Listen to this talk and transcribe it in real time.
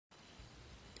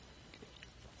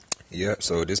Yep,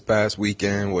 so this past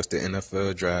weekend was the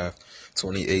NFL Draft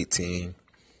 2018.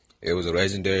 It was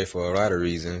legendary for a lot of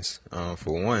reasons.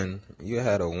 For one, you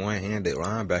had a one-handed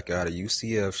linebacker out of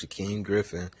UCF, Shaquem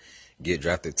Griffin, get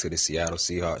drafted to the Seattle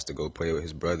Seahawks to go play with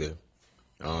his brother.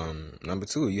 Number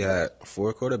two, you had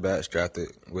four quarterbacks drafted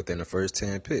within the first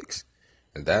 10 picks.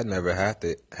 And that never had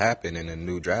to happen in a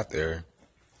new draft era.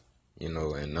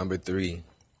 And number three,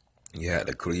 you had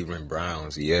the Cleveland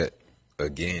Browns yet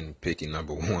again picking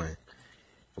number one,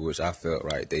 which I felt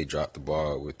like they dropped the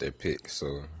ball with their picks.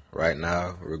 So right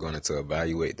now, we're going to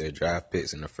evaluate their draft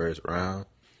picks in the first round.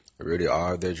 Really,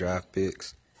 all of their draft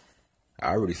picks.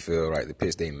 I really feel like the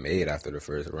picks they made after the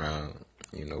first round,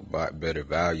 brought better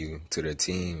value to their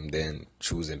team than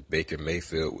choosing Baker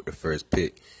Mayfield with the first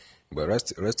pick. But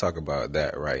let's talk about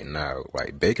that right now.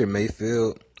 Like, Baker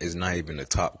Mayfield is not even the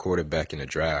top quarterback in the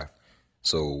draft.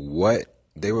 So what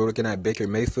they were looking at Baker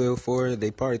Mayfield for,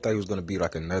 they probably thought he was going to be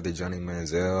like another Johnny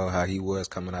Manziel, how he was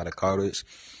coming out of college.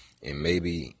 And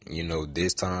maybe,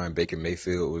 this time Baker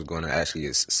Mayfield was going to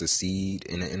actually succeed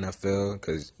in the NFL,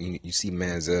 because you see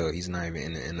Manziel, he's not even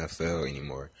in the NFL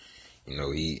anymore.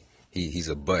 He's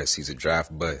a bust. He's a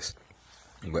draft bust.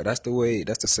 But that's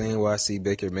the same way I see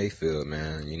Baker Mayfield,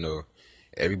 man.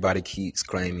 Everybody keeps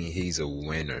claiming he's a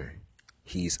winner.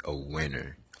 He's a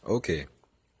winner. Okay.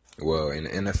 Well, in the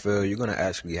NFL, you're going to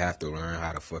actually have to learn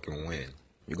how to fucking win.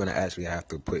 You're going to actually have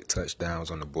to put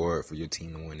touchdowns on the board for your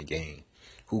team to win the game.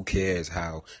 Who cares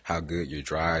how good your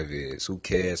drive is? Who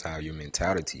cares how your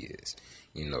mentality is?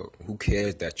 Who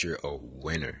cares that you're a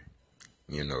winner?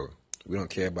 We don't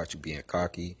care about you being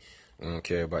cocky. We don't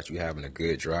care about you having a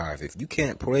good drive. If you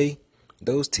can't play,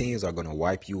 those teams are going to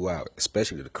wipe you out,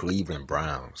 especially the Cleveland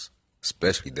Browns,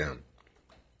 especially them.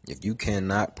 If you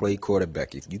cannot play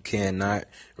quarterback, if you cannot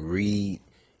read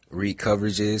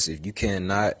coverages, if you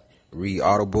cannot read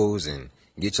audibles and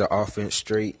get your offense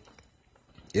straight,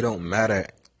 it don't matter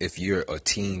if you're a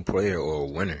team player or a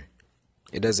winner.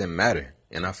 It doesn't matter.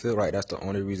 And I feel like that's the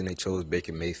only reason they chose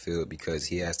Baker Mayfield, because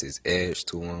he has this edge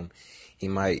to him. He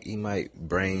might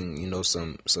bring,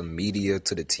 some media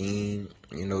to the team.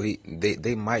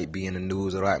 They might be in the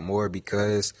news a lot more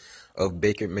because of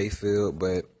Baker Mayfield,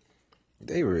 but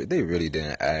they really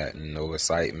didn't add no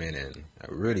excitement and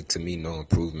really, to me, no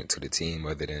improvement to the team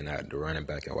other than at the running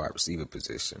back and wide receiver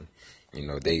position.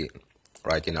 They,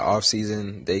 like, in the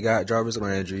offseason, they got Jarvis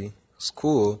Landry. It's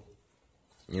cool,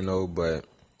 but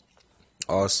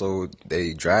also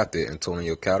they drafted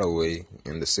Antonio Callaway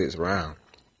in the 6th round,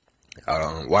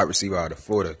 wide receiver out of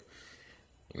Florida.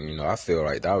 I feel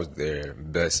like that was their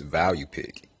best value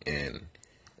pick. And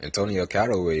Antonio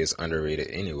Callaway is underrated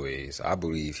anyways. I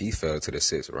believe he fell to the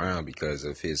 6th round because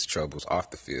of his troubles off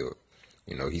the field.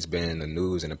 He's been in the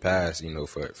news in the past,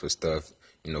 for stuff,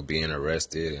 being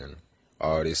arrested and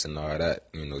all this and all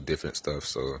that, different stuff.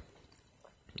 So,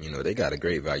 they got a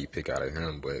great value pick out of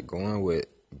him. But going with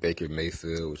Baker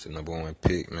Mayfield, which is the number one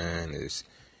pick, man, it's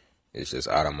just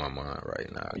out of my mind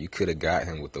right now. You could have got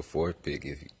him with the 4th pick.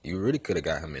 If you really could have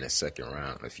got him in the 2nd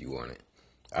round if you wanted.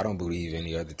 I don't believe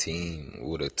any other team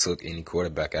would have took any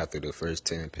quarterback after the first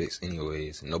 10 picks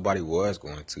anyways. Nobody was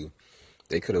going to.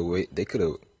 They could have they could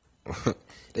have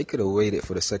they could have waited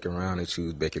for the 2nd round to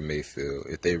choose Baker Mayfield.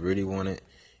 If they really wanted,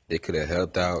 they could have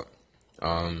helped out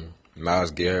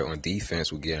Myles Garrett on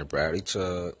defense with getting Bradley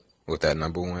Chubb with that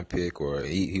number 1 pick, or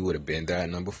he would have been there at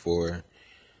number 4.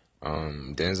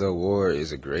 Denzel Ward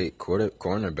is a great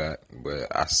cornerback, but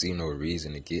I see no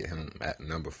reason to get him at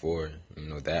number 4,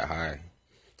 that high.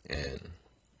 And,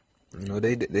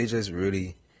 they just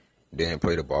really didn't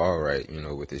play the ball right,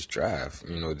 with this draft.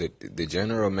 The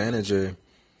general manager,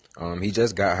 he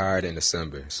just got hired in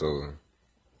December. So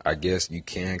I guess you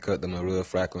can cut them a real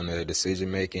flack on their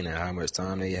decision making and how much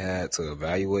time they had to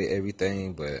evaluate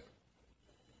everything. But,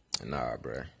 nah,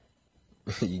 bruh.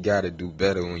 You got to do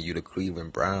better when you the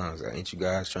Cleveland Browns. Ain't you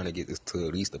guys trying to get this to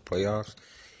at least the playoffs?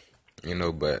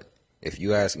 But if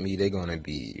you ask me, they're going to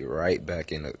be right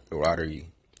back in the lottery,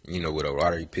 with a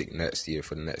lottery pick next year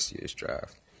for the next year's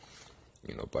draft.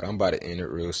 But I'm about to end it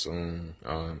real soon.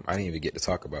 I didn't even get to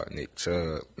talk about Nick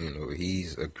Chubb.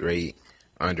 He's a great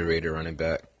underrated running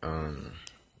back.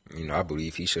 I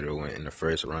believe he should have went in the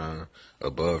 1st round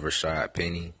above Rashad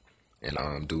Penny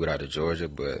and dude out of Georgia,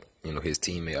 but, his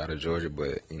teammate out of Georgia,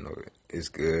 but, it's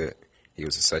good. He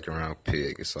was a 2nd round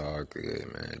pick. It's all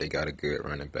good, man. They got a good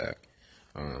running back.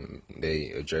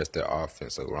 They addressed their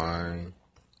offensive line.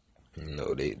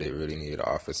 They really needed an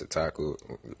offensive tackle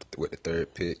with the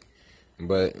 3rd pick.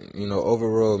 But,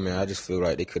 overall, man, I just feel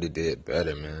like they could have did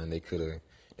better, man. They could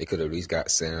They could have at least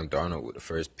got Sam Darnold with the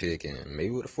first pick, and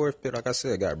maybe with the fourth pick, like I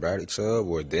said, got Bradley Chubb,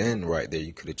 or then right there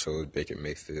you could have chose Baker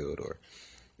Mayfield, or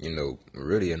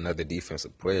really another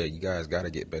defensive player. You guys got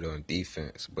to get better on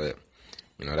defense. But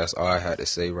that's all I had to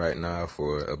say right now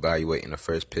for evaluating the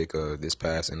first pick of this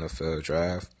past NFL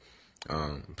draft.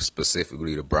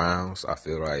 Specifically the Browns. I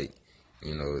feel like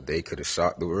they could have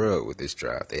shocked the world with this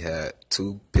draft. They had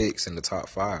 2 picks in the top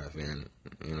 5, and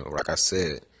like I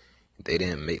said, they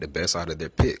didn't make the best out of their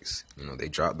picks. They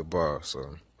dropped the ball.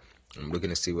 So I'm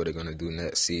looking to see what they're gonna do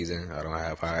next season. I don't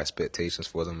have high expectations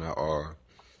for them at all.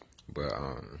 But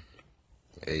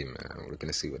hey man, I'm looking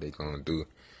to see what they're gonna do.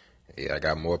 Yeah, I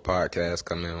got more podcasts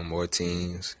coming on, more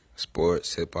teams,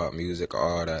 sports, hip hop, music,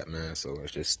 all that, man. So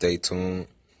just stay tuned.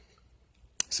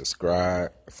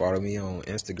 Subscribe. Follow me on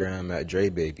Instagram at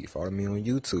DreBaby. Follow me on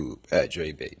YouTube at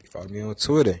DreBaby. Follow me on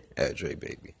Twitter at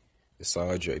DreBaby. It's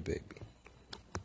all DreBaby.